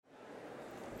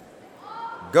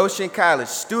Goshen College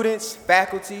students,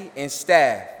 faculty, and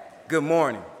staff, good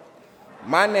morning.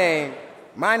 My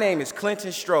name is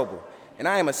Clinton Strobel, and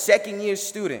I am a second-year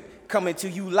student coming to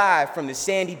you live from the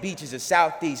sandy beaches of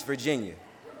Southeast Virginia.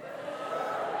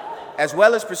 As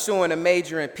well as pursuing a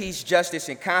major in peace, justice,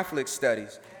 and conflict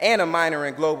studies, and a minor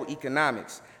in global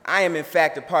economics, I am in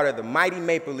fact a part of the Mighty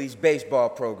Maple Leafs baseball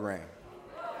program.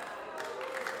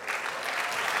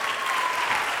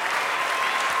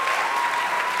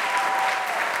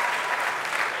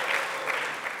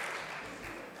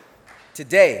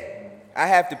 Today, I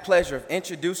have the pleasure of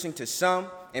introducing to some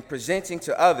and presenting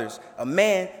to others a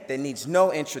man that needs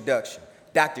no introduction,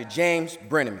 Dr. James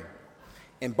Brenneman.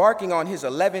 Embarking on his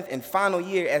 11th and final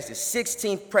year as the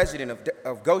 16th president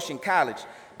of Goshen College,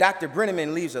 Dr.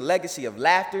 Brenneman leaves a legacy of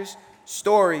laughters,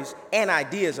 stories, and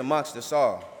ideas amongst us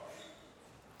all.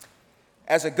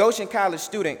 As a Goshen College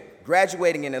student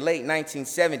graduating in the late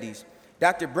 1970s,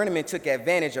 Dr. Brenneman took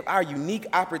advantage of our unique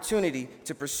opportunity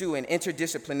to pursue an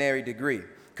interdisciplinary degree,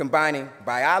 combining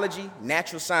biology,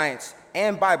 natural science,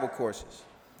 and Bible courses.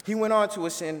 He went on to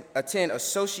attend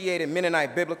Associated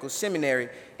Mennonite Biblical Seminary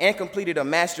and completed a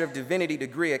Master of Divinity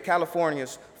degree at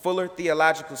California's Fuller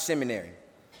Theological Seminary.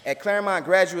 At Claremont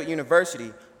Graduate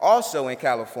University, also in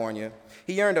California,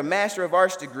 he earned a Master of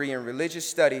Arts degree in Religious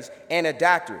Studies and a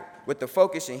doctorate with a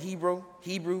focus in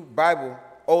Hebrew, Bible,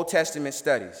 Old Testament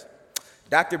studies.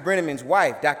 Dr. Brenneman's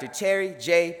wife, Dr. Terry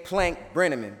J. Plank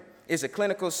Brenneman, is a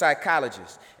clinical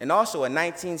psychologist and also a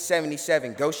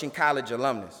 1977 Goshen College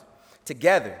alumnus.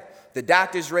 Together, the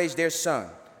doctors raised their son,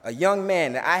 a young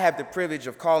man that I have the privilege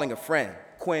of calling a friend,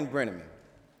 Quinn Brenneman.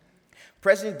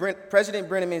 President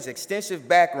Brenneman's extensive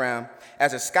background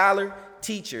as a scholar,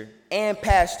 teacher, and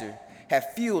pastor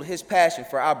have fueled his passion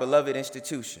for our beloved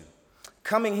institution.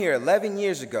 Coming here 11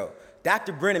 years ago,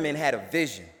 Dr. Brenneman had a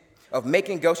vision of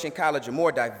making Goshen College a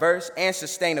more diverse and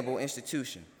sustainable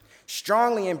institution,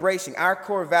 strongly embracing our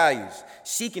core values,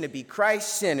 seeking to be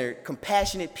Christ-centered,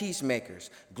 compassionate peacemakers,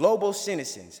 global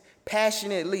citizens,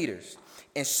 passionate leaders,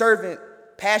 and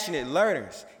passionate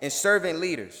learners and servant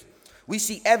leaders. We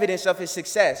see evidence of his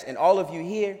success in all of you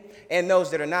here and those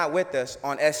that are not with us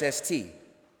on SST.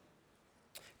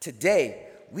 Today,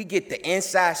 we get the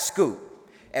inside scoop,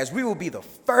 as we will be the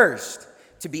first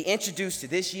to be introduced to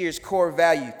this year's core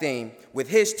value theme with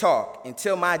his talk,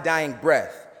 Until My Dying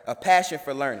Breath, A Passion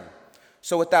for Learning.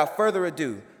 So without further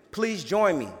ado, please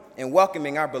join me in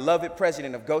welcoming our beloved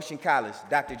president of Goshen College,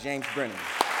 Dr. James Brenneman.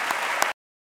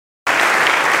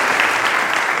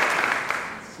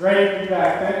 It's great to be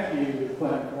back. Thank you,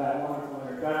 Clint, for that wonderful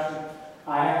introduction.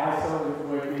 I so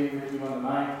enjoyed being with you on the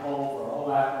ninth hole for a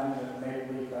whole afternoon at the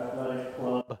Maple Leaf Athletic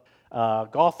Club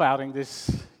golf outing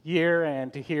this year,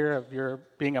 and to hear of your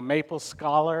being a Maple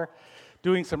Scholar,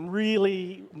 doing some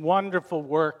really wonderful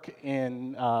work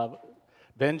in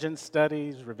vengeance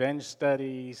studies, revenge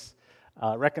studies,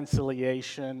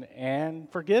 reconciliation,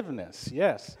 and forgiveness,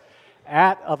 yes.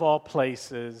 Of all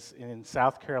places, in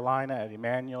South Carolina at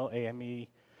Emmanuel AME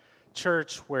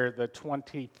Church, where the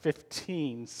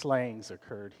 2015 slayings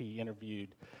occurred. He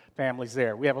interviewed families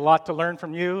there. We have a lot to learn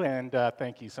from you, and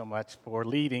thank you so much for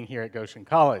leading here at Goshen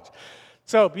College.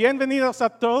 So, bienvenidos a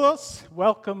todos.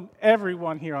 Welcome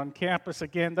everyone here on campus.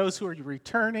 Again, those who are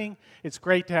returning, it's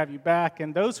great to have you back.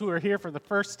 And those who are here for the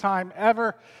first time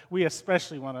ever, we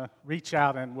especially want to reach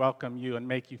out and welcome you and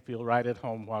make you feel right at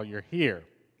home while you're here.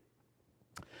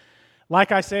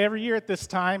 Like I say every year at this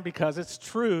time, because it's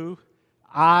true,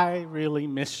 I really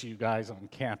miss you guys on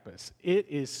campus. It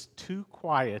is too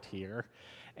quiet here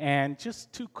and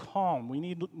just too calm. We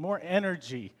need more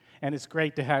energy. And it's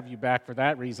great to have you back for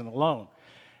that reason alone.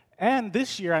 And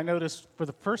this year, I noticed for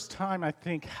the first time, I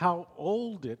think, how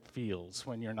old it feels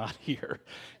when you're not here.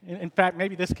 In fact,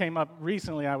 maybe this came up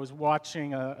recently. I was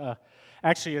watching it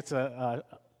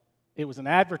was an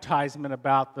advertisement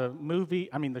about the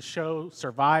show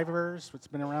Survivors, which has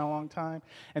been around a long time.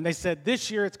 And they said this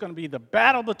year it's going to be the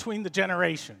battle between the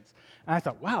generations. And I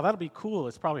thought, wow, that'll be cool.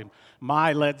 It's probably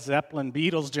my Led Zeppelin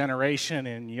Beatles generation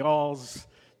and y'all's.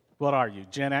 What are you,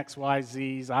 Gen X, Y,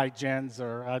 Zs, iGens,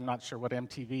 or I'm not sure what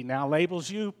MTV now labels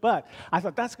you, but I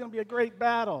thought that's going to be a great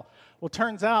battle. Well,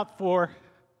 turns out for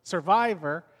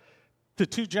Survivor, the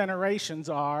two generations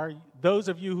are those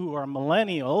of you who are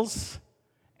millennials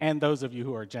and those of you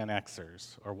who are Gen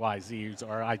Xers, or YZs,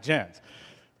 or iGens.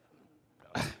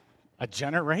 A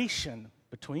generation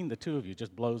between the two of you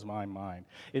just blows my mind.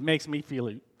 It makes me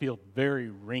feel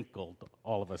very wrinkled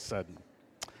all of a sudden.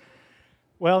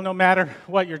 Well, no matter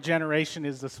what your generation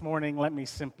is this morning, let me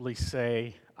simply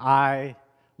say, I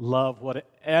love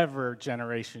whatever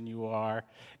generation you are,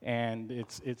 and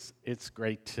it's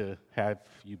great to have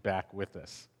you back with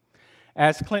us.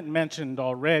 As Clinton mentioned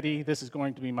already, this is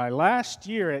going to be my last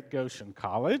year at Goshen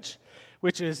College,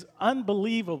 which is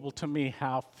unbelievable to me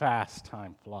how fast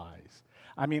time flies.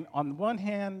 I mean, on one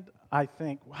hand, I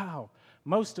think, wow,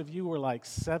 most of you were like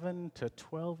 7 to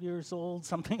 12 years old,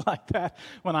 something like that,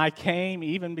 when I came,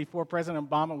 even before President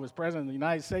Obama was president of the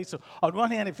United States. So on one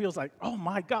hand, it feels like, oh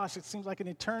my gosh, it seems like an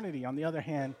eternity. On the other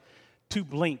hand, 2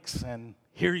 blinks, and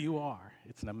here you are.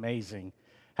 It's amazing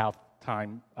how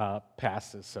time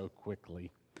passes so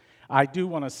quickly. I do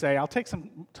want to say, I'll take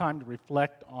some time to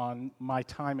reflect on my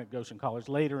time at Goshen College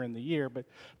later in the year, but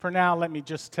for now, let me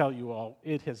just tell you all,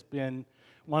 it has been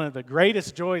one of the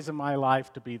greatest joys of my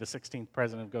life to be the 16th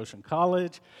president of Goshen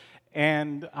College,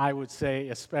 and I would say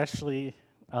especially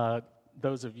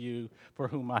those of you for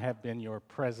whom I have been your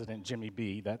president, Jimmy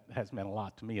B. That has meant a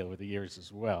lot to me over the years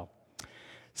as well.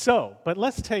 So, but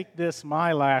let's take this,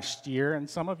 my last year, and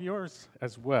some of yours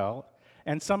as well,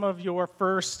 and some of your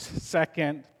first,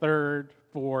 second, third,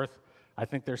 fourth. I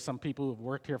think there's some people who've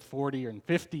worked here 40 and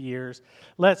 50 years.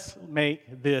 Let's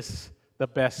make this the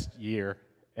best year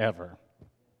ever.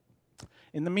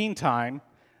 In the meantime,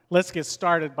 let's get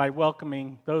started by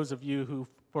welcoming those of you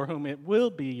for whom it will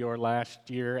be your last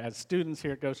year as students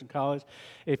here at Goshen College.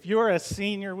 If you're a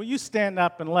senior, will you stand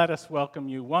up and let us welcome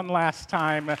you one last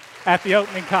time at the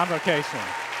opening convocation?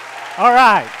 All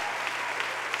right.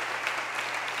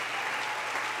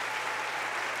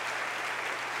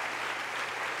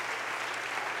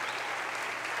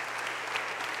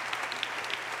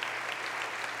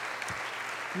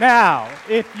 Now,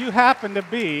 if you happen to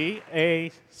be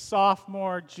a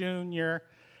sophomore, junior,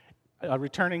 a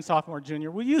returning sophomore,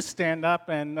 junior, will you stand up?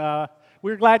 And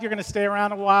we're glad you're going to stay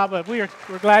around a while, but we're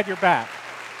glad you're back.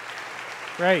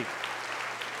 Great.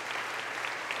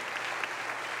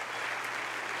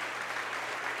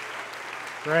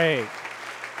 Great.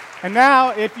 And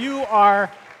now, if you are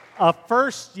a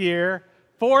first year,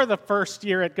 for the first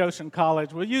year at Goshen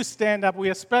College, will you stand up? We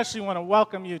especially want to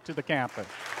welcome you to the campus.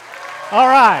 All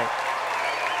right.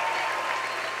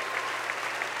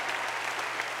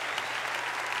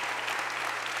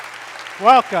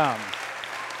 Welcome.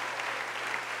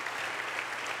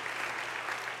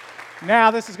 Now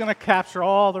this is going to capture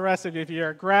all the rest of you. If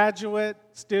you're a graduate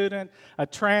student, a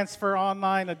transfer,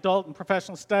 online, adult, and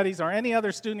professional studies, or any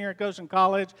other student here at Goshen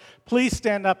College, please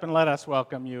stand up and let us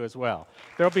welcome you as well.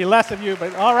 There will be less of you,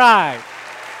 but all right.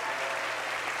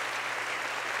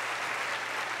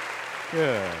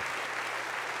 Good.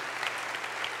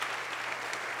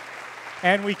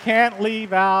 And we can't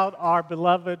leave out our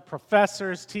beloved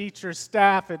professors, teachers,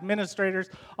 staff,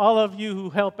 administrators, all of you who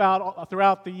help out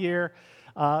throughout the year.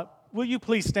 Will you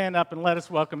please stand up and let us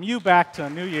welcome you back to a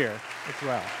new year as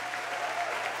well?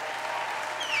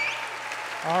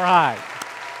 All right.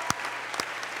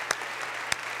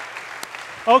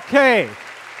 Okay.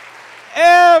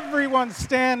 Everyone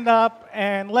stand up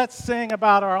and let's sing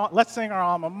our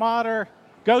alma mater,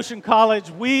 Goshen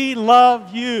College, we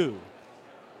love you.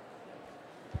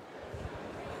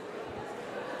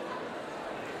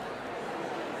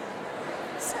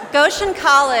 Goshen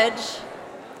College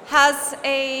has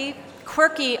a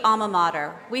quirky alma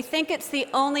mater. We think it's the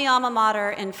only alma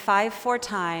mater in 5/4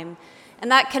 time, and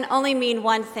that can only mean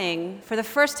one thing. For the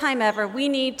first time ever, we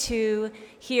need to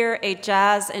hear a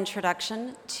jazz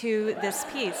introduction to this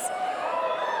piece.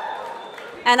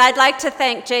 And I'd like to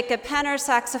thank Jacob Penner,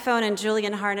 saxophone, and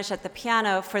Julian Harnish at the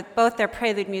piano for both their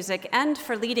prelude music and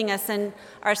for leading us in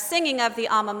our singing of the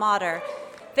alma mater.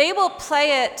 They will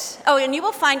play it, and you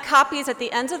will find copies at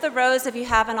the ends of the rows if you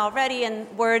haven't already, and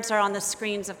words are on the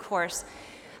screens, of course.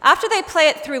 After they play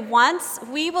it through once,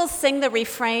 we will sing the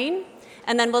refrain,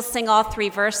 and then we'll sing all 3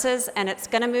 verses, and it's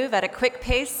going to move at a quick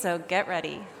pace, so get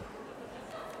ready.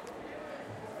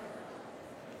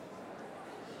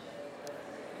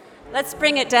 Let's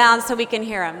bring it down so we can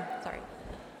hear them. Sorry.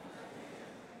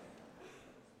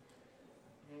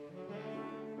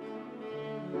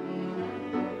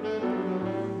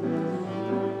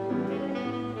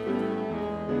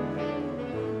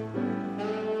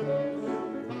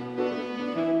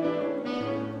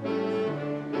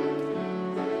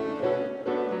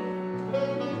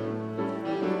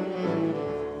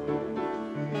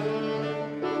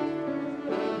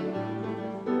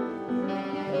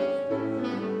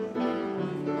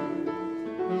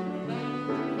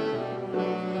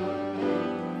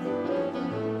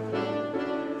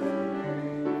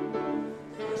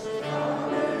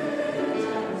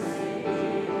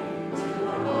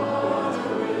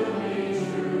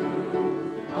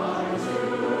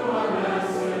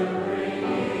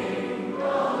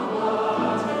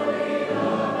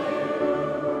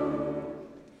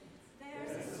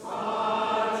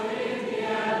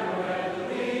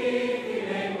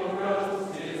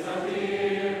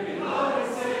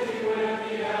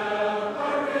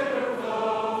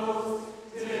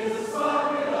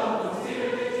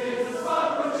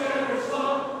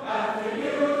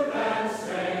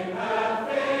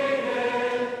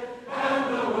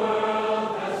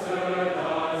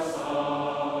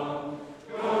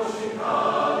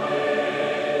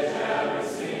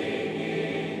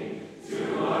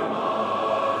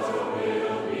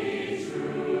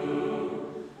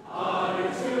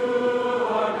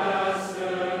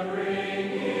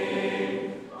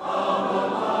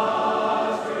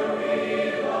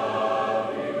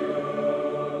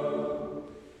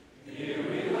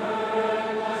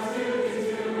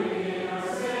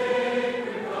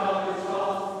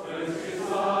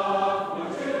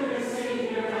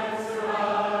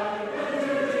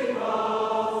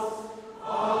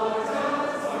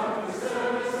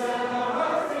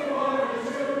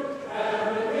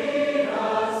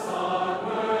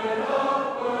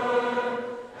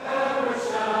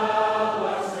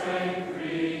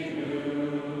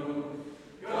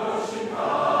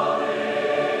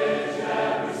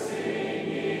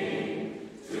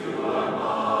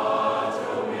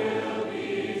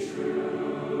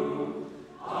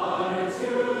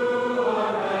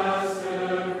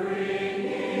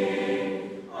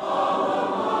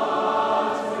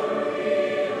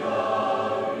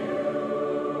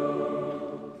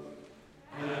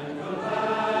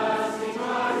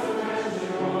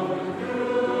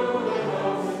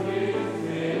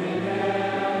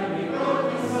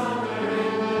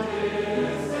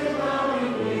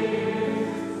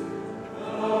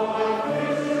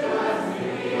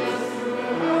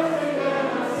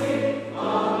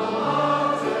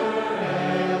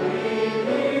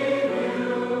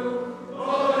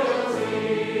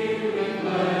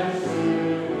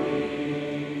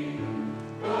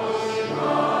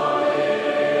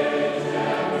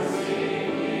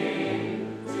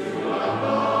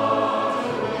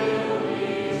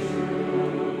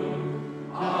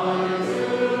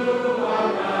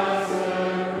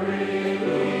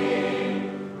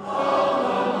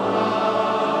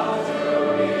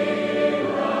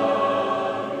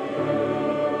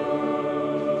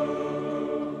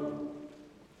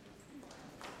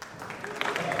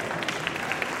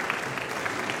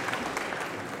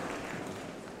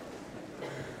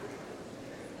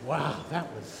 Wow, that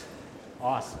was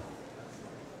awesome.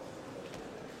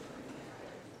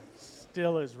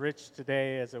 Still as rich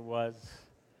today as it was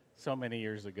so many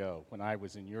years ago when I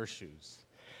was in your shoes.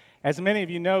 As many of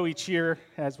you know, each year,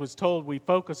 as was told, we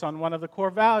focus on one of the core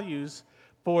values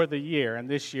for the year, and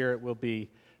this year it will be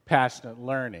passionate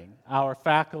learning. Our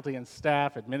faculty and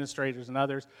staff, administrators and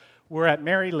others, were at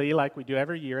Mary Lee, like we do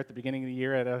every year at the beginning of the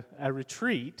year, at a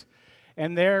retreat,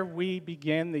 and there we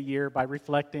begin the year by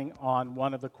reflecting on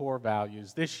one of the core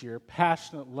values. This year,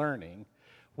 passionate learning,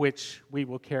 which we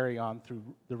will carry on through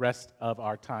the rest of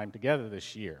our time together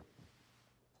this year.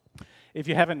 If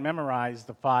you haven't memorized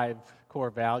the 5 core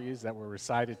values that were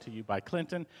recited to you by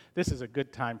Clinton, this is a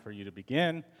good time for you to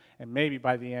begin, and maybe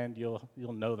by the end you'll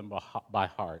know them by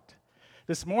heart.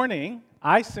 This morning,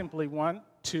 I simply want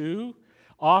to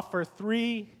offer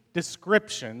 3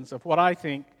 descriptions of what I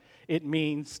think it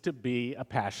means to be a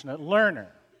passionate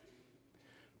learner.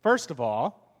 First of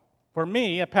all, for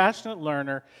me, a passionate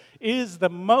learner is the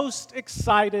most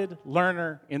excited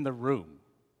learner in the room.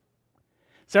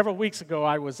 Several weeks ago,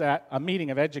 I was at a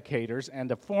meeting of educators,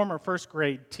 and a former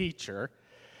first-grade teacher,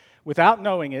 without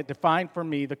knowing it, defined for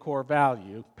me the core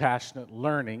value, passionate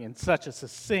learning, in such a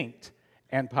succinct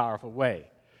and powerful way.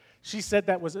 She said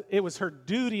it was her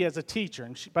duty as a teacher,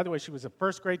 and by the way, she was a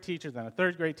first-grade teacher, then a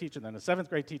third-grade teacher, then a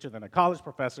seventh-grade teacher, then a college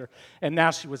professor, and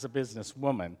now she was a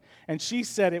businesswoman. And she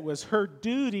said it was her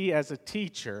duty as a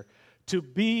teacher to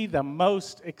be the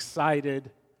most excited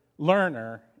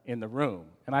learner in the room.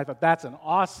 And I thought that's an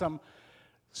awesome,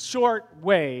 short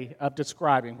way of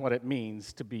describing what it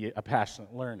means to be a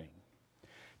passionate learning.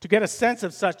 To get a sense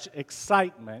of such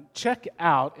excitement, check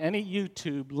out any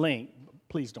YouTube link.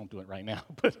 Please don't do it right now,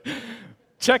 but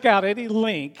check out any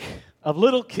link of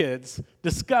little kids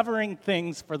discovering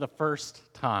things for the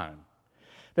first time.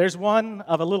 There's one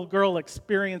of a little girl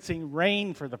experiencing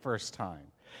rain for the first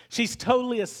time. She's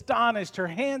totally astonished. Her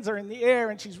hands are in the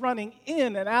air, and she's running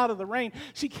in and out of the rain.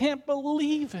 She can't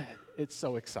believe it. It's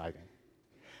so exciting.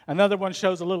 Another one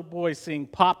shows a little boy seeing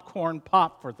popcorn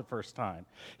pop for the first time.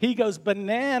 He goes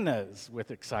bananas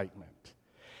with excitement.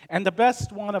 And the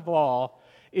best one of all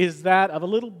is that of a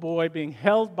little boy being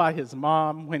held by his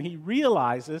mom when he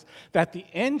realizes that the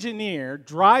engineer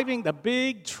driving the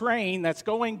big train that's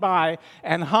going by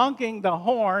and honking the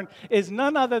horn is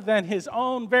none other than his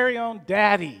own very own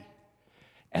daddy.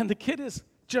 And the kid is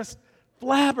just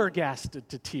flabbergasted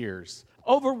to tears,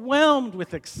 overwhelmed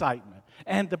with excitement.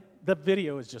 And the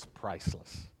video is just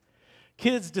priceless.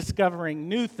 Kids discovering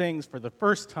new things for the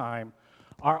first time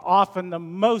are often the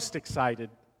most excited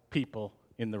people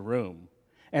in the room.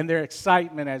 And their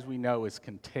excitement, as we know, is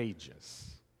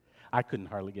contagious. I couldn't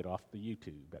hardly get off the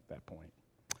YouTube at that point.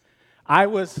 I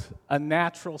was a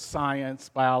natural science,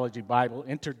 biology, Bible,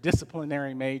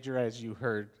 interdisciplinary major, as you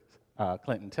heard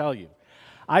Clinton tell you.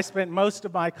 I spent most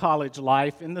of my college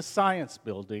life in the science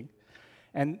building,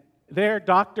 and there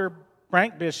Dr.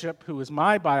 Frank Bishop, who was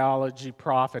my biology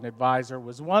prof and advisor,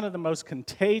 was one of the most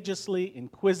contagiously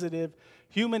inquisitive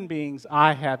human beings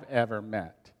I have ever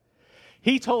met.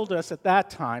 He told us at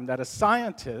that time that a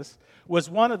scientist was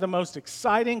one of the most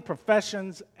exciting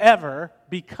professions ever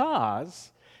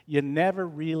because you never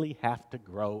really have to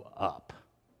grow up.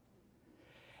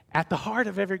 At the heart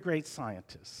of every great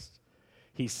scientist,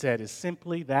 he said, is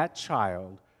simply that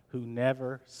child who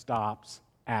never stops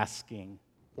asking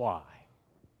why.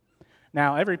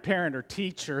 Now, every parent or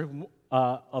teacher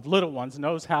of little ones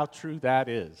knows how true that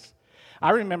is. I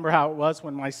remember how it was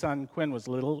when my son Quinn was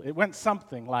little. It went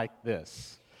something like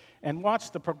this. And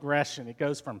watch the progression. It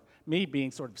goes from me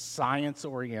being sort of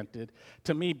science-oriented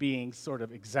to me being sort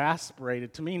of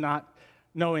exasperated, to me not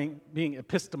knowing, being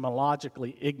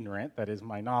epistemologically ignorant, that is,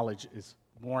 my knowledge is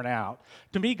worn out,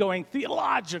 to me going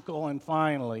theological and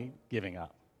finally giving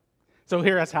up. So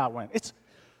here's how it went.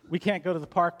 We can't go to the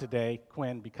park today,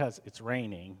 Quinn, because it's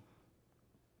raining.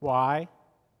 Why?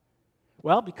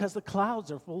 Well, because the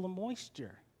clouds are full of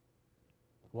moisture.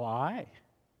 Why?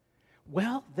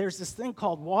 Well, there's this thing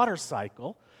called water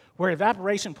cycle where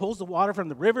evaporation pulls the water from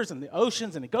the rivers and the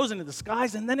oceans and it goes into the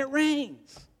skies and then it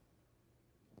rains.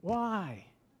 Why?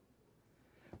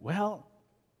 Well,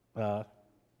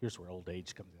 here's where old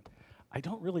age comes in. I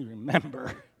don't really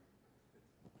remember.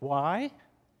 Why?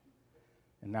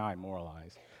 And now I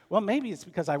moralize. Well, maybe it's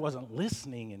because I wasn't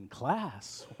listening in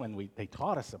class when they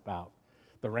taught us about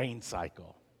the rain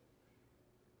cycle.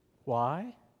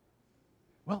 Why?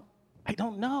 Well, I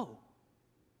don't know.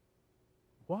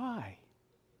 Why?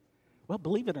 Well,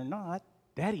 believe it or not,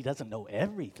 Daddy doesn't know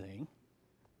everything.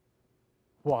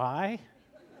 Why?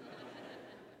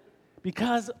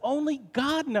 Because only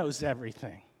God knows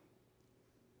everything.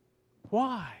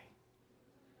 Why?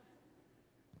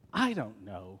 I don't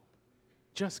know.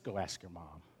 Just go ask your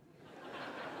mom.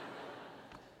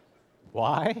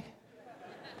 Why?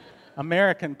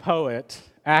 American poet,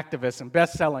 activist, and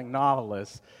best-selling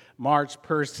novelist Marge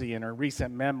Percy, in her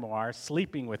recent memoir,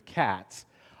 Sleeping with Cats,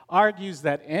 argues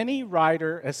that any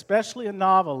writer, especially a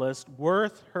novelist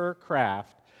worth her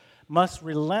craft, must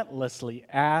relentlessly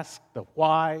ask the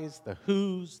whys, the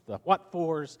whos, the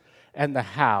what-fors, and the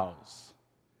hows.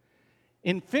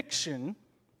 In fiction,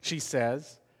 she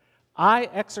says, I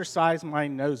exercise my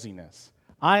nosiness.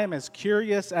 I am as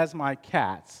curious as my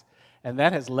cats, and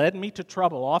that has led me to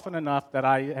trouble often enough that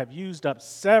I have used up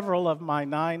several of my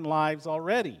 9 lives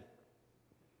already.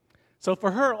 So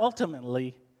for her,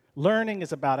 ultimately, learning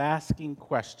is about asking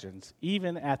questions,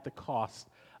 even at the cost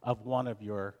of one of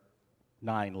your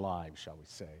 9 lives, shall we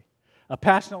say. A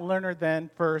passionate learner,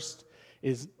 then, first,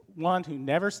 is one who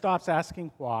never stops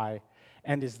asking why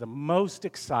and is the most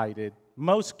excited,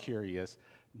 most curious,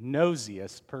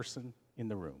 nosiest person in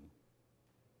the room.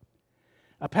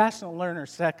 A passionate learner,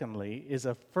 secondly, is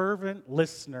a fervent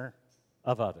listener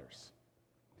of others.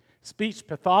 Speech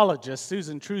pathologist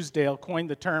Susan Truesdale coined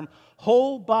the term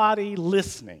whole body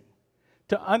listening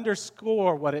to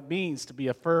underscore what it means to be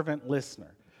a fervent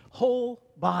listener. Whole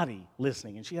body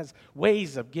listening, and she has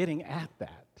ways of getting at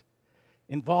that,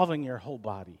 involving your whole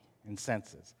body and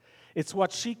senses. It's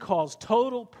what she calls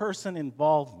total person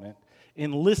involvement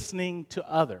in listening to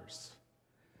others.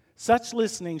 Such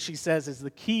listening, she says, is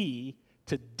the key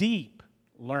to deep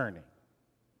learning.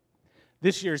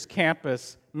 This year's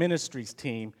campus ministries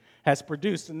team has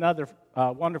produced another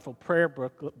wonderful prayer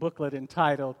booklet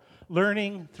entitled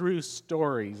Learning Through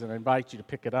Stories, and I invite you to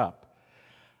pick it up.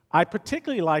 I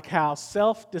particularly like how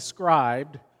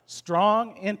self-described,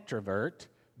 strong introvert,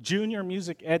 junior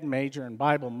music ed major and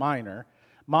Bible minor,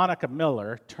 Monica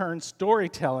Miller, turns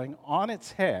storytelling on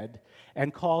its head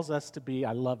and calls us to be,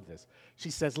 I love this,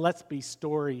 she says, let's be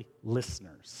story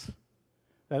listeners.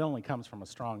 That only comes from a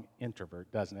strong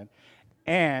introvert, doesn't it?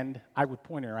 And I would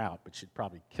point her out, but she'd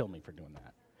probably kill me for doing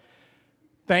that.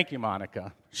 Thank you,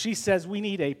 Monica. She says we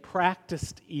need a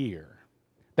practiced ear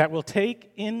that will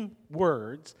take in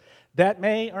words that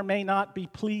may or may not be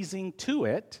pleasing to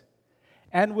it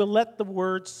and will let the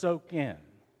words soak in.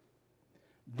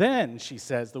 Then, she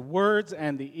says, the words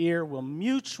and the ear will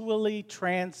mutually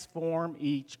transform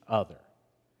each other.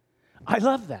 I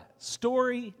love that.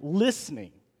 Story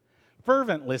listening,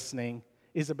 fervent listening,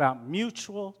 is about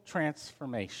mutual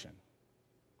transformation.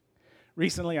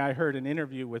 Recently, I heard an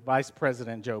interview with Vice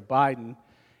President Joe Biden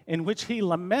in which he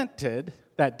lamented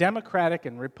that Democratic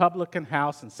and Republican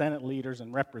House and Senate leaders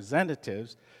and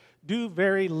representatives do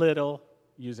very little,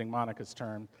 using Monica's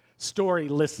term, story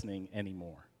listening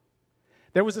anymore.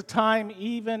 There was a time,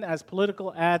 even as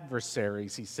political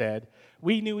adversaries, he said,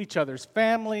 we knew each other's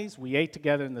families, we ate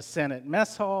together in the Senate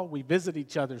mess hall, we visited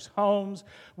each other's homes,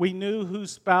 we knew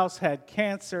whose spouse had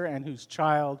cancer and whose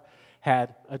child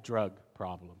had a drug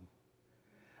problem.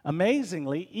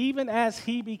 Amazingly, even as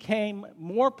he became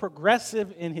more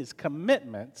progressive in his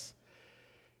commitments,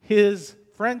 his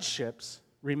friendships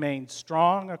remained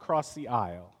strong across the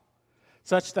aisle,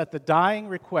 such that the dying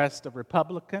request of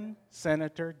Republican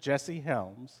Senator Jesse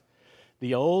Helms,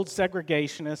 the old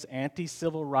segregationist,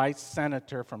 anti-civil rights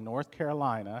senator from North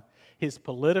Carolina, his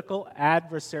political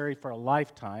adversary for a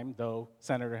lifetime, though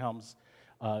Senator Helms'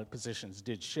 positions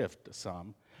did shift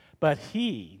some, but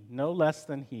he, no less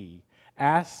than he,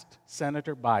 asked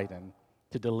Senator Biden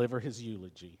to deliver his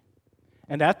eulogy.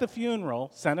 And at the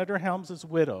funeral, Senator Helms'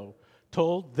 widow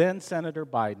told then Senator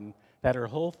Biden that her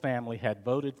whole family had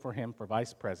voted for him for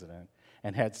vice president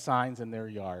and had signs in their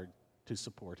yard to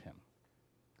support him.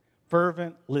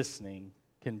 Fervent listening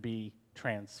can be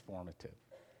transformative.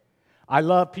 I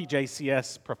love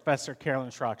PJCS Professor Carolyn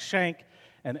Schrock-Schenk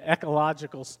and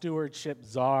ecological stewardship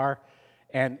czar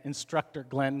and instructor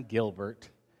Glenn Gilbert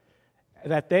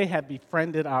that they have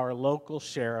befriended our local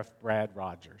sheriff, Brad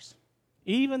Rogers.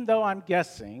 Even though I'm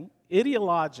guessing,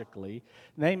 ideologically,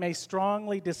 they may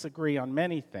strongly disagree on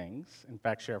many things. In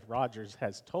fact, Sheriff Rogers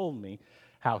has told me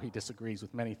how he disagrees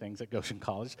with many things at Goshen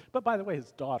College. But by the way,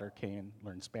 his daughter can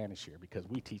learn Spanish here because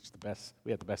we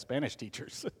have the best Spanish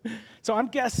teachers. So I'm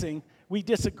guessing we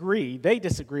disagree. They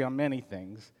disagree on many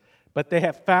things, but they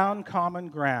have found common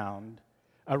ground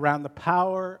around the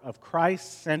power of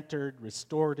Christ-centered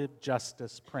restorative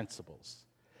justice principles.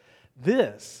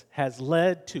 This has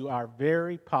led to our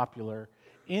very popular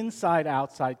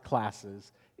inside-outside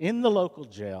classes in the local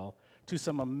jail, to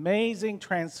some amazing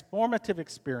transformative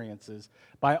experiences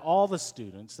by all the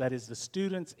students, that is, the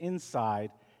students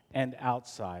inside and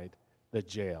outside the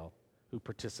jail who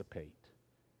participate.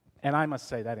 And I must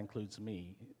say that includes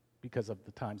me. because of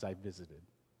the times I visited.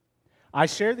 I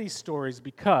share these stories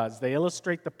because they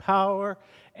illustrate the power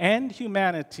and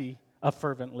humanity of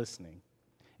fervent listening.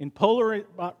 In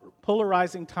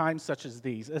polarizing times such as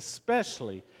these,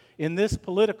 especially in this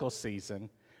political season,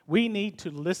 we need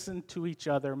to listen to each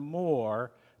other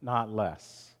more, not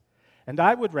less. And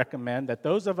I would recommend that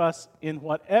those of us in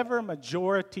whatever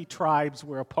majority tribes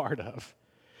we're a part of,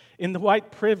 in the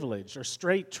white privilege or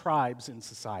straight tribes in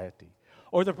society,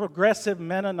 or the progressive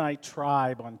Mennonite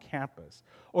tribe on campus,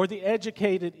 or the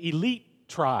educated elite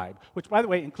tribe, which, by the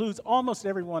way, includes almost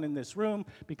everyone in this room,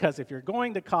 because if you're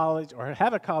going to college or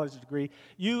have a college degree,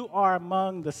 you are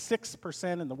among the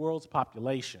 6% in the world's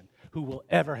population who will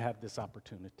ever have this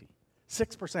opportunity.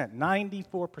 6%,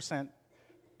 94%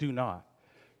 do not.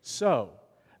 So,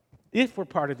 if we're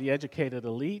part of the educated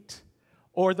elite,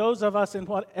 or those of us in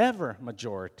whatever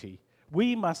majority,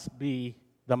 we must be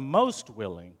the most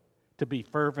willing to be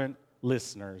fervent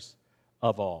listeners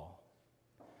of all.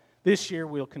 This year,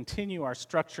 we'll continue our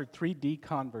structured 3D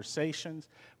conversations.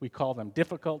 We call them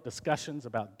difficult discussions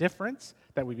about difference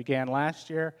that we began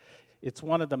last year. It's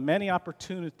one of the many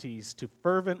opportunities to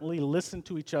fervently listen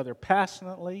to each other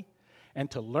passionately and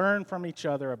to learn from each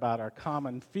other about our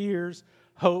common fears,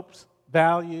 hopes,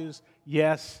 values,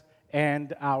 yes,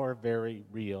 and our very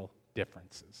real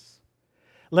differences.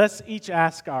 Let's each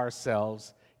ask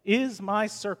ourselves, is my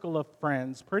circle of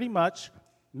friends pretty much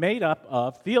made up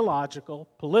of theological,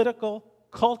 political,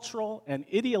 cultural, and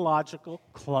ideological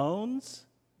clones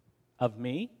of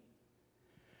me?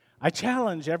 I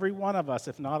challenge every one of us,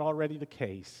 if not already the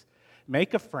case,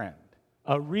 make a friend,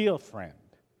 a real friend,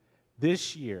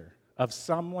 this year of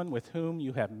someone with whom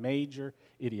you have major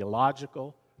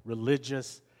ideological,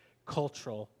 religious,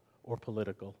 cultural, or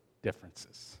political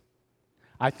differences.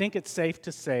 I think it's safe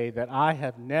to say that I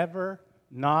have never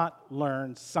not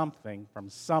learned something from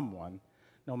someone,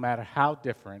 no matter how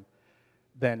different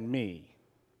than me,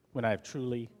 when I've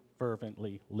truly,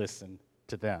 fervently listened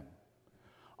to them.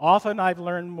 Often I've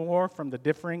learned more from the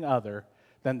differing other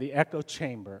than the echo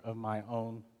chamber of my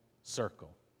own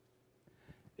circle.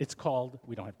 It's called,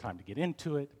 we don't have time to get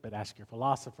into it, but ask your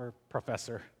philosopher,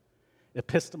 professor,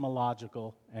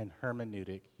 epistemological and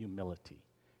hermeneutic humility.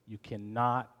 You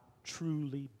cannot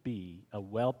truly be a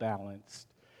well-balanced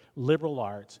liberal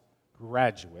arts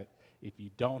graduate if you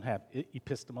don't have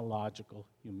epistemological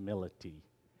humility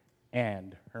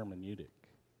and hermeneutic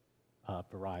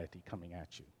variety coming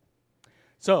at you.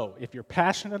 So, if you're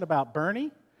passionate about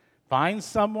Bernie, find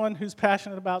someone who's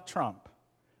passionate about Trump,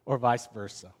 or vice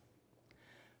versa.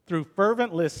 Through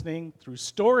fervent listening, through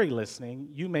story listening,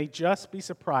 you may just be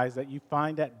surprised that you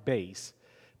find at base,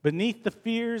 beneath the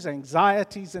fears,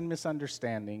 anxieties, and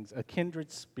misunderstandings, a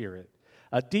kindred spirit,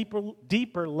 a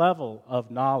deeper level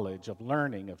of knowledge, of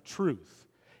learning, of truth,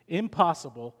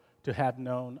 impossible to have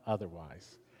known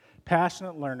otherwise.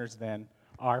 Passionate learners, then,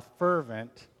 are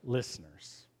fervent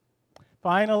listeners.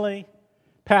 Finally,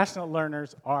 passionate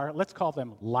learners are, let's call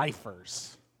them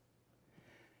lifers.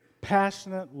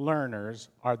 Passionate learners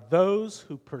are those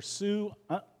who pursue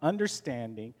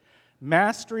understanding,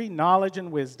 mastery, knowledge,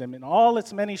 and wisdom in all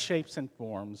its many shapes and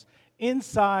forms,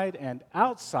 inside and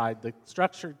outside the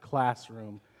structured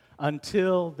classroom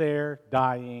until their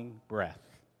dying breath.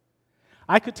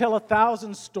 I could tell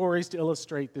 1,000 stories to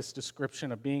illustrate this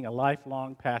description of being a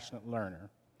lifelong passionate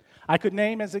learner. I could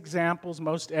name as examples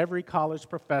most every college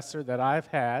professor that I've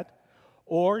had,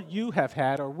 or you have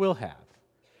had, or will have.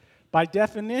 By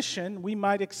definition, we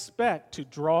might expect to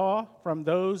draw from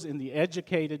those in the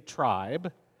educated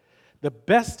tribe the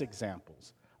best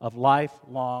examples of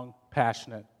lifelong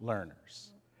passionate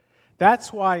learners.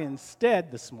 That's why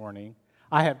instead this morning,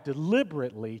 I have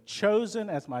deliberately chosen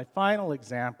as my final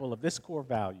example of this core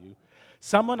value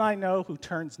someone I know who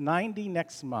turns 90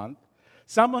 next month,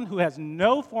 someone who has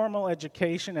no formal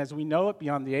education as we know it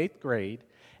beyond the 8th grade,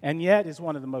 and yet is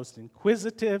one of the most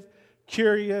inquisitive,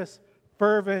 curious,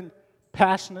 fervent,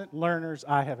 passionate learners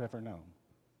I have ever known.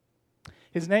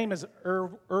 His name is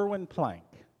Erwin Plank.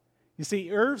 You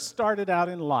see, Irv started out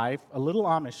in life a little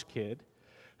Amish kid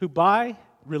who by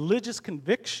religious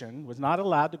conviction was not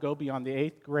allowed to go beyond the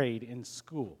 8th grade in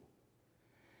school.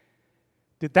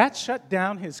 Did that shut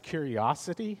down his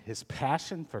curiosity, his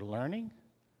passion for learning?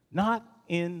 Not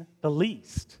in the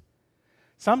least.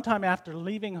 Sometime after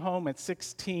leaving home at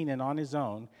 16 and on his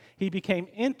own, he became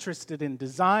interested in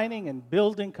designing and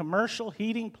building commercial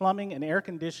heating, plumbing, and air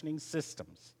conditioning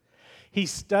systems. He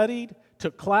studied,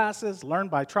 took classes,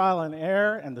 learned by trial and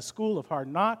error and the school of hard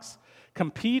knocks,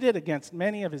 competed against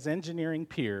many of his engineering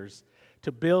peers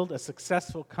to build a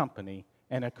successful company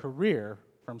and a career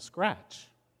from scratch.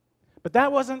 But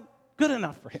that wasn't good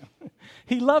enough for him.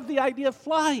 He loved the idea of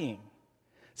flying.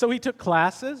 So he took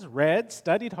classes, read,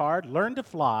 studied hard, learned to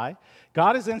fly,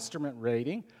 got his instrument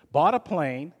rating, bought a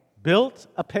plane, built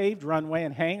a paved runway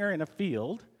and hangar in a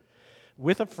field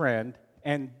with a friend,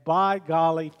 and by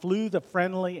golly, flew the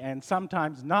friendly and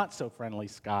sometimes not so friendly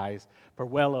skies for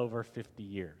well over 50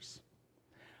 years.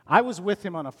 I was with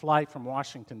him on a flight from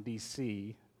Washington,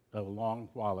 D.C. a long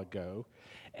while ago,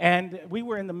 and we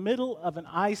were in the middle of an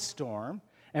ice storm,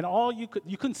 and you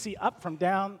couldn't see up from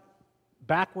down,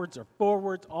 backwards or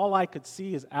forwards. All I could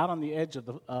see is out on the edge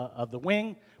of the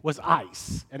wing was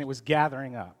ice, and it was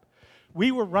gathering up.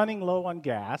 We were running low on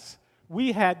gas.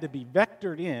 We had to be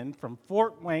vectored in from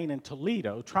Fort Wayne and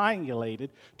Toledo, triangulated,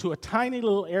 to a tiny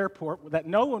little airport that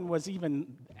no one was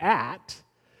even at,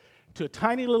 to a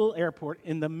tiny little airport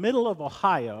in the middle of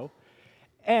Ohio,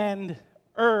 and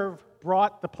Irv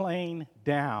brought the plane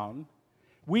down.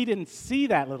 We didn't see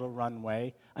that little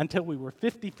runway until we were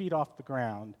 50 feet off the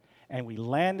ground, and we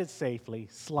landed safely,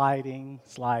 sliding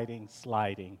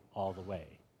all the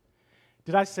way.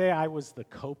 Did I say I was the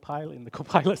co-pilot in the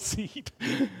co-pilot seat?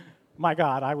 My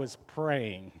God, I was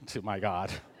praying to my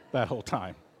God that whole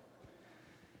time.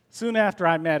 Soon after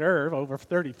I met Irv, over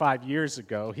 35 years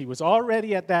ago, he was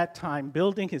already at that time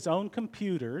building his own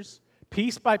computers,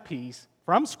 piece by piece,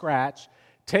 from scratch,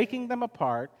 taking them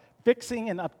apart, fixing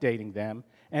and updating them,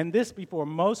 and this before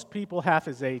most people half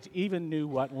his age even knew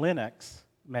what Linux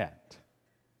meant.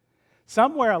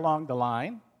 Somewhere along the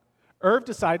line, Irv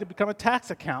decided to become a tax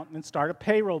accountant and start a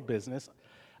payroll business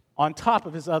on top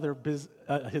of his other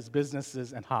his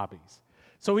businesses and hobbies.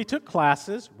 So he took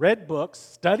classes, read books,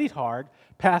 studied hard,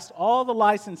 passed all the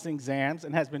licensing exams,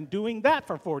 and has been doing that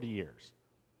for 40 years.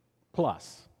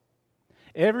 Plus,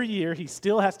 every year he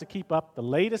still has to keep up the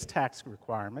latest tax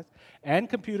requirements and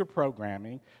computer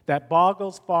programming that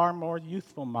boggles far more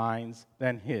youthful minds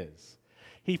than his.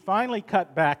 He finally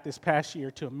cut back this past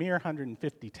year to a mere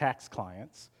 150 tax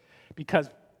clients because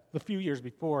the few years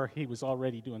before he was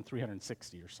already doing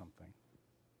 360 or something.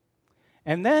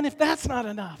 And then, if that's not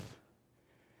enough,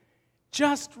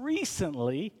 just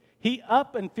recently he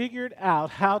up and figured out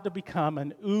how to become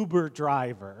an Uber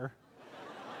driver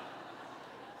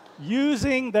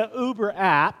using the Uber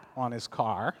app on his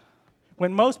car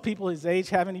when most people his age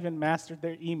haven't even mastered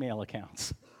their email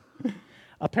accounts.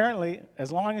 Apparently,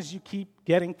 as long as you keep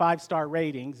getting 5-star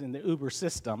ratings in the Uber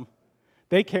system,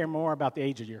 they care more about the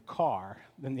age of your car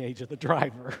than the age of the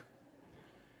driver.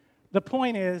 The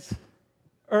point is,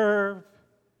 Irv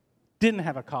didn't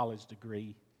have a college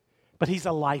degree, but he's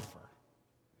a lifer.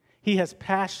 He has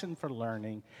passion for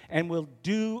learning and will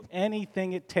do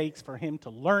anything it takes for him to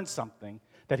learn something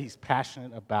that he's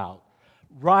passionate about,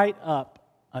 right up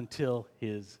until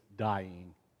his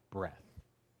dying breath.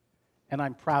 And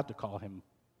I'm proud to call him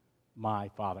my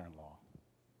father-in-law.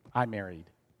 I married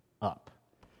up.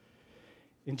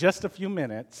 In just a few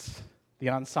minutes, the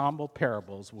ensemble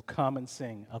Parables will come and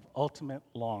sing of ultimate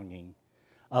longing,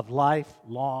 of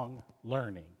lifelong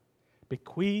learning,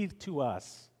 bequeathed to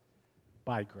us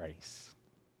by grace.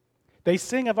 They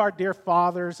sing of our dear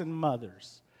fathers and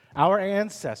mothers, our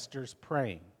ancestors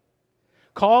praying,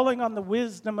 calling on the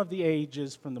wisdom of the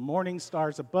ages from the morning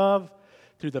stars above,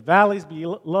 through the valleys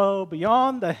below,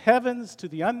 beyond the heavens to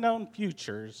the unknown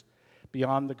futures,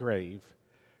 beyond the grave,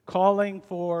 calling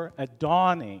for a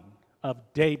dawning of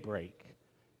daybreak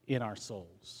in our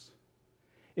souls.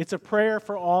 It's a prayer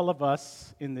for all of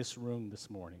us in this room this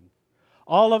morning,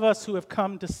 all of us who have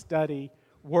come to study,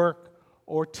 work,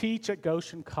 or teach at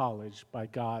Goshen College by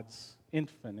God's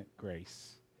infinite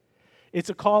grace. It's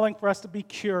a calling for us to be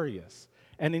curious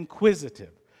and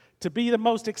inquisitive, to be the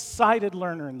most excited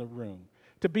learner in the room,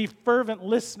 to be fervent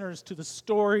listeners to the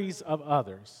stories of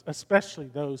others, especially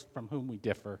those from whom we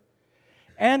differ,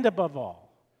 and above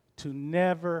all, to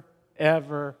never,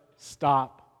 ever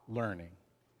stop learning,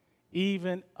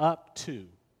 even up to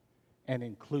and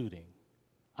including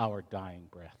our dying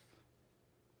breath.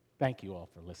 Thank you all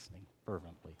for listening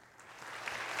fervently.